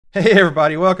Hey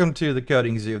everybody, welcome to the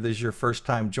Coding Zoo. If this is your first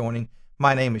time joining,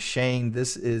 my name is Shane.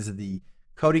 This is the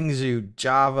Coding Zoo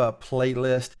Java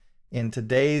playlist. In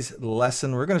today's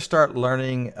lesson, we're going to start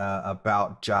learning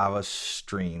about Java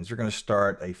streams. We're going to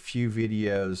start a few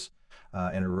videos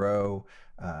in a row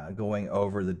going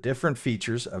over the different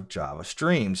features of Java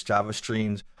streams. Java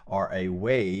streams are a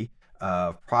way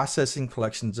of processing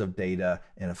collections of data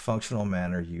in a functional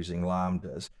manner using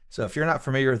lambdas. So if you're not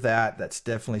familiar with that, that's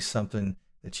definitely something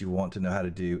that you want to know how to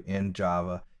do in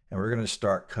Java. And we're going to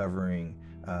start covering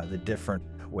the different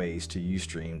ways to use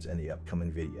streams in the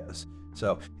upcoming videos.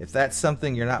 So if that's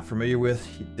something you're not familiar with,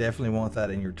 you definitely want that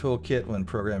in your toolkit when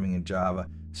programming in Java.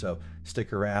 So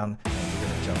stick around and we're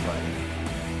going to jump right in.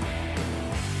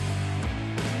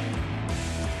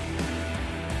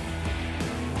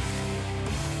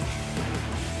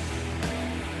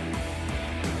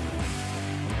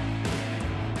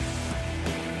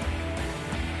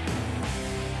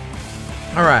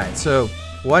 All right, so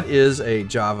what is a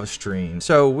Java stream?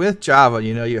 So with Java,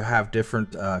 you have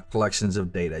different collections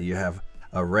of data. You have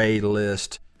array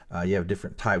list, you have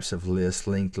different types of lists,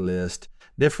 linked list,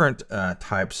 different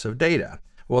types of data.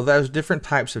 Well, those different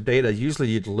types of data, usually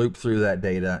you'd loop through that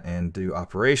data and do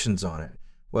operations on it.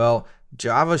 Well,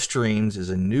 Java streams is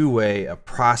a new way of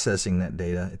processing that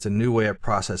data. It's a new way of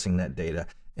processing that data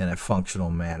in a functional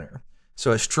manner.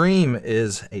 So a stream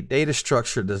is a data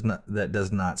structure that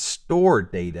does not store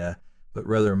data, but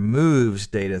rather moves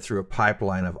data through a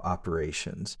pipeline of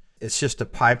operations. It's just a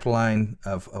pipeline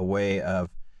of a way of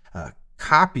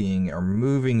copying or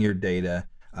moving your data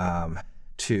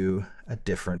to a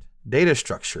different data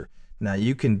structure. Now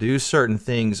you can do certain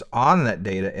things on that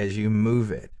data as you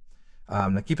move it.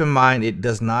 Now keep in mind, it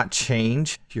does not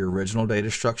change your original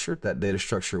data structure. That data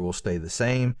structure will stay the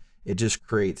same. It just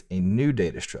creates a new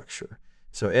data structure.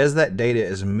 So as that data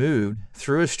is moved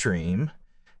through a stream,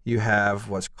 you have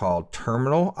what's called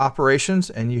terminal operations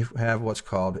and you have what's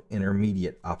called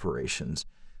intermediate operations.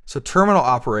 So terminal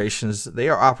operations, they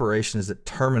are operations that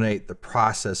terminate the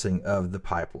processing of the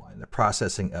pipeline, the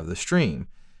processing of the stream.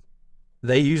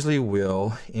 They usually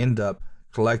will end up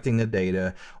collecting the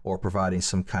data or providing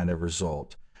some kind of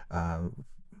result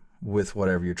with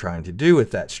whatever you're trying to do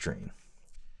with that stream.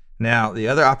 Now, the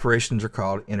other operations are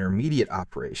called intermediate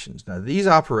operations. Now, these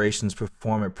operations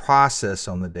perform a process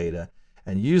on the data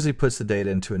and usually puts the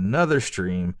data into another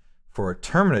stream for a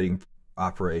terminating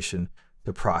operation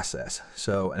to process.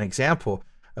 So an example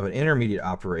of an intermediate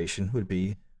operation would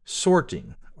be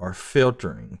sorting or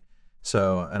filtering.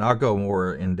 So, and I'll go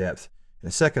more in depth in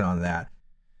a second on that.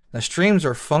 Now, streams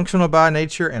are functional by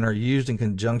nature and are used in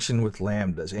conjunction with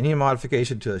lambdas. Any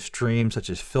modification to a stream,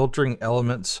 such as filtering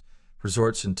elements,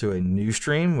 resorts into a new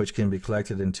stream, which can be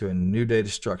collected into a new data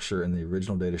structure, and the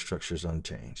original data structure is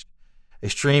unchanged. A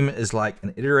stream is like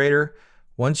an iterator.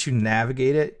 Once you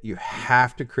navigate it, you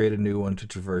have to create a new one to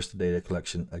traverse the data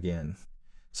collection again.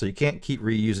 So you can't keep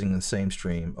reusing the same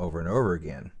stream over and over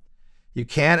again. You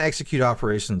can execute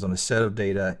operations on a set of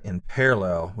data in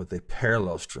parallel with a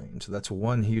parallel stream. So that's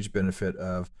one huge benefit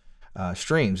of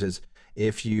streams, is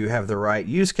if you have the right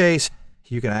use case,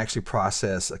 you can actually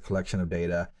process a collection of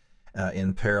data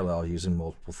in parallel using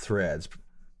multiple threads,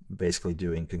 basically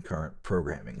doing concurrent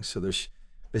programming. So there's,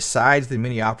 besides the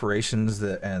many operations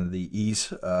and the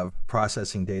ease of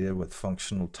processing data with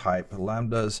functional type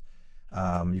lambdas,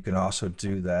 you can also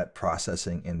do that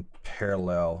processing in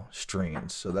parallel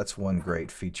streams. So that's one great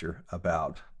feature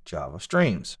about Java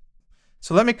streams.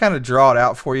 So let me kind of draw it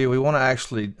out for you. We want to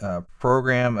actually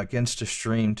program against a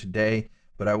stream today,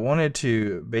 but I wanted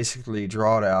to basically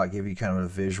draw it out, give you kind of a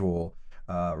visual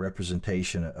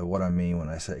representation of what I mean when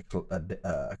I say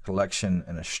a collection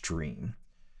and a stream.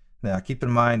 Now keep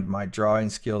in mind, my drawing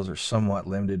skills are somewhat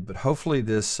limited, but hopefully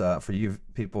this, for you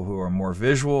people who are more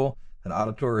visual than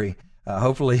auditory,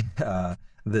 hopefully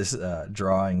this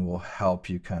drawing will help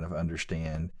you kind of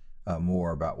understand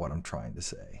more about what I'm trying to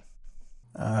say.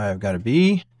 I've got a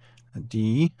B, a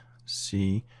D,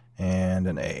 C, and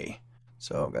an A.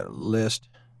 So I've got a list.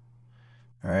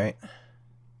 All right.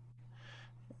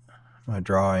 My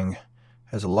drawing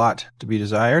has a lot to be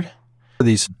desired.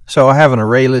 So I have an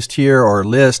array list here, or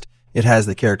list. It has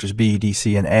the characters B, D,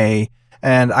 C, and A,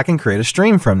 and I can create a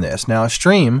stream from this. Now a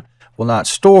stream will not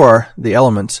store the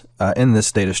elements in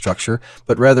this data structure,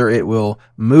 but rather it will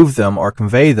move them or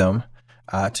convey them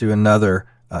to another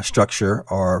structure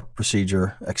or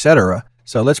procedure, etc.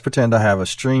 So let's pretend I have a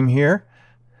stream here.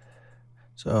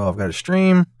 So I've got a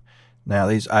stream. Now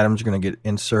these items are going to get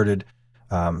inserted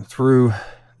through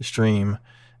the stream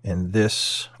in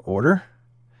this order.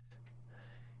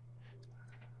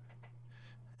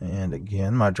 And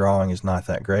again, my drawing is not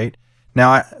that great.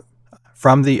 Now,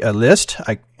 From the list,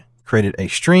 I created a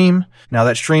stream. Now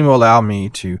that stream will allow me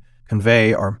to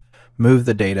convey or move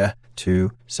the data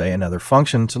to, say, another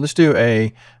function. So let's do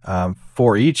a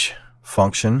for each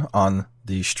function on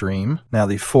the stream. Now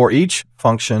the for each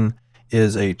function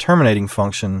is a terminating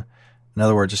function. In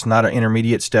other words, it's not an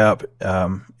intermediate step.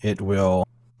 It will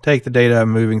take the data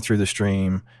moving through the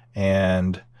stream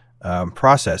and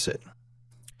process it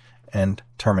and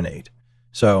terminate.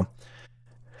 So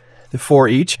the for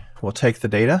each will take the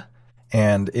data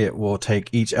and it will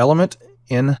take each element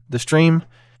in the stream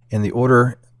in the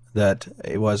order that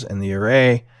it was in the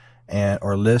array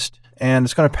or list, and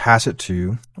it's going to pass it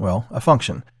to, well, a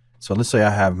function. So let's say I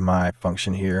have my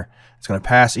function here. It's going to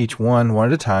pass each one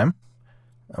at a time.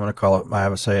 I'm going to call it, I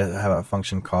have a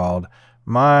function called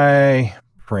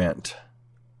myPrint.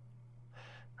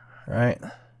 Right?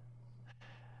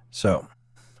 So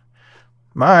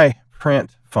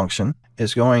myPrint function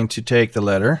is going to take the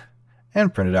letter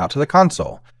and print it out to the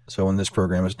console. So when this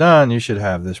program is done, you should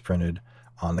have this printed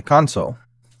on the console.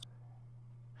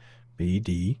 B,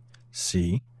 D,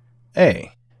 C,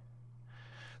 A.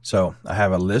 So I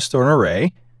have a list or an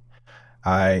array.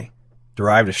 I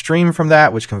derived a stream from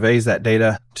that, which conveys that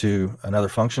data to another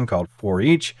function called for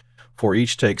each. For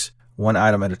each takes one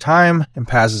item at a time and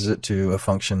passes it to a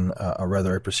function, or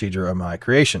rather a procedure of my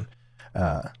creation.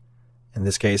 In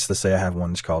this case, let's say I have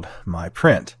one that's called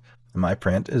myPrint. And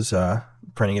myPrint is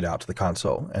printing it out to the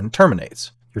console and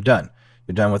terminates. You're done.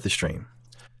 You're done with the stream.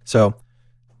 So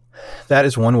that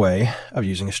is one way of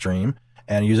using a stream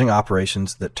and using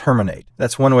operations that terminate.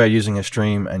 That's one way of using a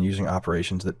stream and using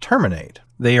operations that terminate.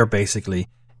 They are basically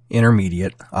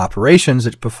intermediate operations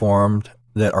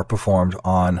that are performed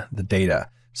on the data.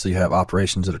 So you have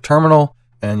operations that are terminal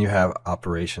and you have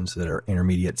operations that are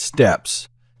intermediate steps.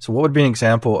 So what would be an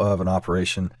example of an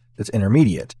operation that's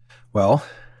intermediate? Well,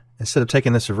 instead of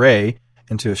taking this array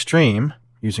into a stream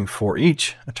using for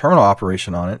each, a terminal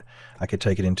operation on it, I could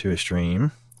take it into a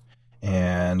stream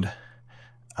and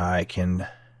I can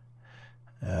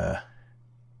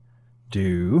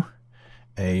do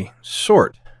a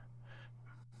sort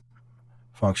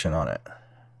function on it.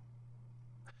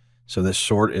 So this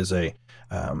sort is a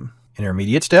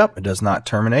intermediate step. It does not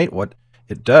terminate. What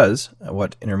it does,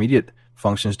 what intermediate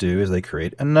functions do, is they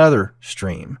create another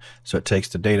stream. So it takes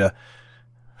the data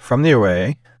from the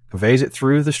array, conveys it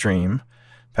through the stream,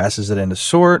 passes it into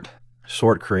sort.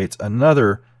 Sort creates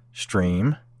another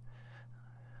stream.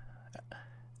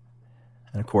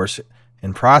 And of course,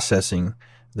 in processing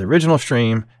the original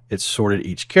stream, it sorted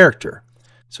each character.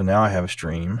 So now I have a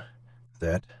stream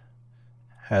that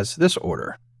has this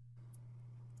order.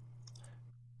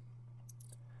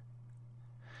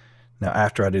 Now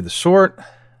after I do the sort,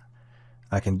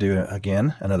 I can do,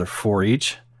 again, another for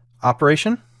each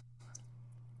operation.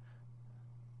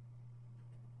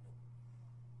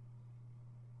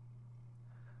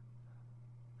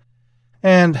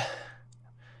 And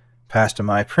pass to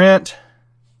myPrint.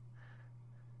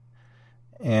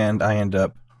 And I end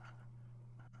up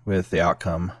with the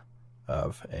outcome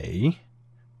of A,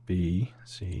 B,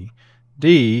 C,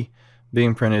 D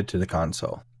being printed to the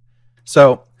console.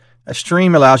 So a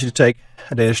stream allows you to take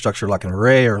a data structure like an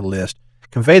array or a list,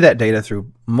 convey that data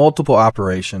through multiple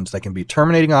operations. They can be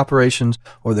terminating operations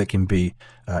or they can be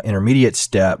intermediate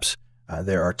steps.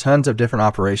 There are tons of different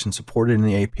operations supported in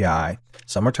the API.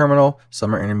 Some are terminal,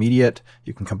 some are intermediate.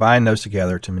 You can combine those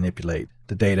together to manipulate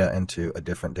the data into a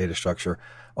different data structure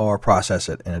or process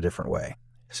it in a different way.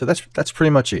 So that's pretty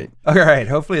much it. All right,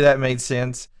 hopefully that made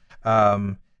sense.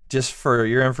 Just for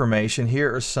your information,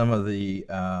 here are some of the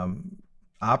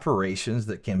operations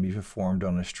that can be performed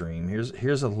on a stream.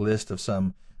 Here's a list of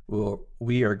some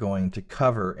we are going to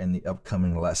cover in the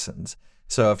upcoming lessons.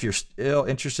 So if you're still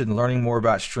interested in learning more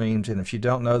about streams, and if you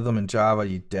don't know them in Java,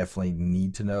 you definitely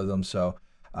need to know them. So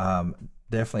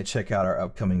definitely check out our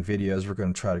upcoming videos. We're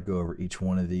going to try to go over each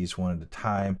one of these one at a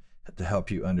time to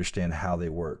help you understand how they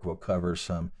work. We'll cover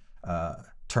some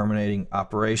terminating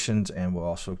operations, and we'll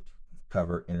also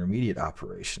cover intermediate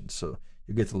operations. So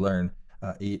you get to learn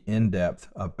in depth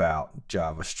about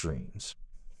Java streams.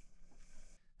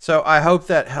 So I hope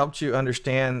that helped you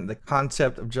understand the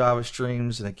concept of Java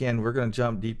streams. And again, we're going to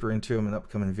jump deeper into them in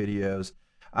upcoming videos.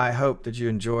 I hope that you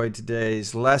enjoyed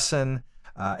today's lesson.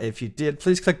 If you did,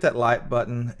 please click that like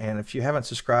button. And if you haven't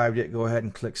subscribed yet, go ahead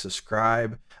and click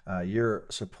subscribe. Your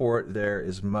support there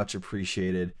is much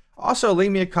appreciated. Also,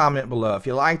 leave me a comment below. If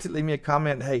you liked it, leave me a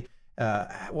comment. Hey,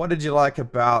 what did you like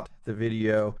about the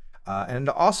video? And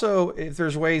also, if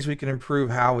there's ways we can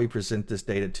improve how we present this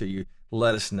data to you,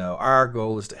 let us know. Our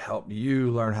goal is to help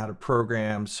you learn how to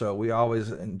program, so we always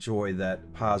enjoy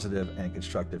that positive and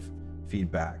constructive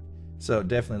feedback. So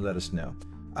definitely let us know.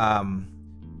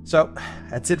 So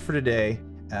that's it for today.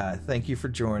 Thank you for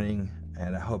joining,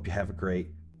 and I hope you have a great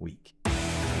week.